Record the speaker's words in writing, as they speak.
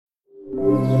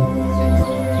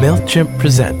MailChimp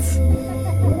presents.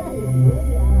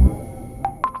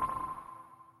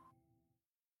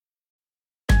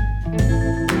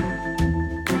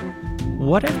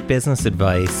 What if business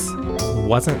advice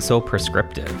wasn't so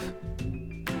prescriptive?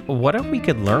 What if we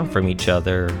could learn from each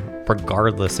other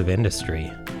regardless of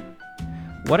industry?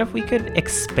 What if we could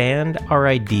expand our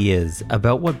ideas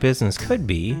about what business could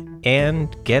be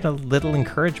and get a little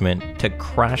encouragement to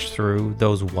crash through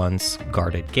those once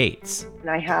guarded gates?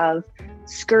 And I have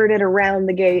skirted around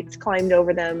the gates, climbed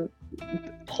over them,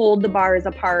 pulled the bars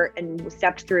apart and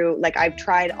stepped through. Like, I've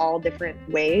tried all different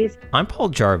ways. I'm Paul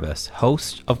Jarvis,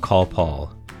 host of Call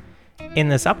Paul. In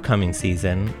this upcoming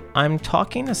season, I'm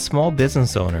talking to small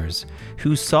business owners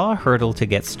who saw a hurdle to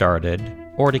get started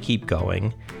or to keep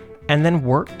going, and then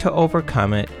worked to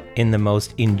overcome it in the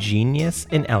most ingenious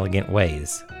and elegant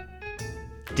ways.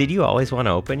 Did you always want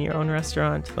to open your own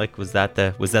restaurant? Like, was that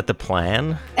the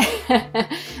plan?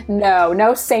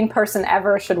 No sane person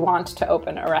ever should want to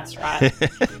open a restaurant.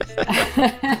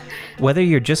 Whether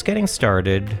you're just getting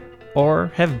started or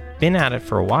have been at it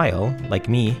for a while, like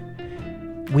me,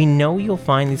 we know you'll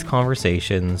find these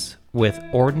conversations with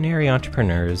ordinary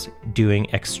entrepreneurs doing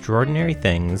extraordinary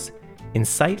things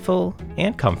insightful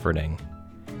and comforting.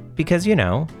 Because, you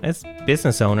know, as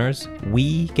business owners,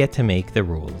 we get to make the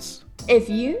rules. If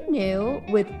you knew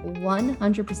with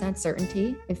 100%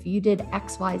 certainty, if you did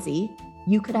XYZ,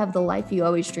 you could have the life you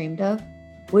always dreamed of,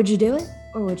 would you do it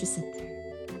or would you sit there?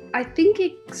 I think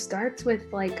it starts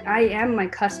with, like, I am my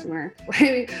customer.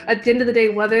 At the end of the day,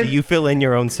 whether... Do you fill in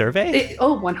your own survey?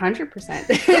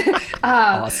 100%.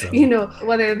 Awesome. You know,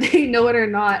 whether they know it or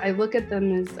not, I look at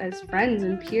them as friends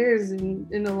and peers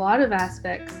in a lot of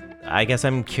aspects. I guess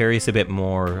I'm curious a bit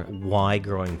more why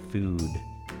growing food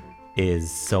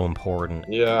is so important.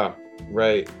 Yeah,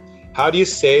 right. How do you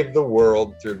save the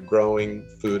world through growing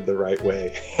food the right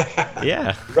way?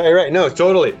 Yeah. Right. No,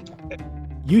 totally.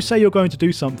 You say you're going to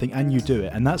do something and you do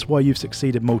it, and that's why you've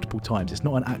succeeded multiple times. It's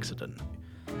not an accident.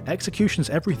 Execution's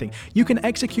everything. You can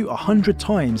execute 100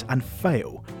 times and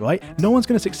fail, right? No one's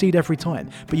going to succeed every time,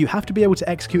 but you have to be able to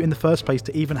execute in the first place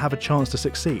to even have a chance to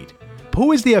succeed.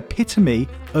 Paul is the epitome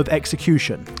of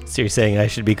execution. So you're saying I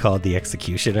should be called the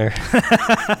executioner?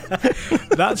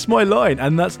 That's my line,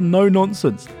 and that's no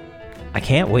nonsense. I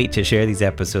can't wait to share these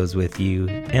episodes with you,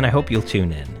 and I hope you'll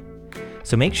tune in.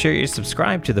 So make sure you're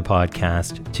subscribed to the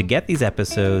podcast to get these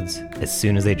episodes as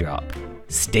soon as they drop.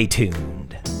 Stay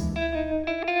tuned.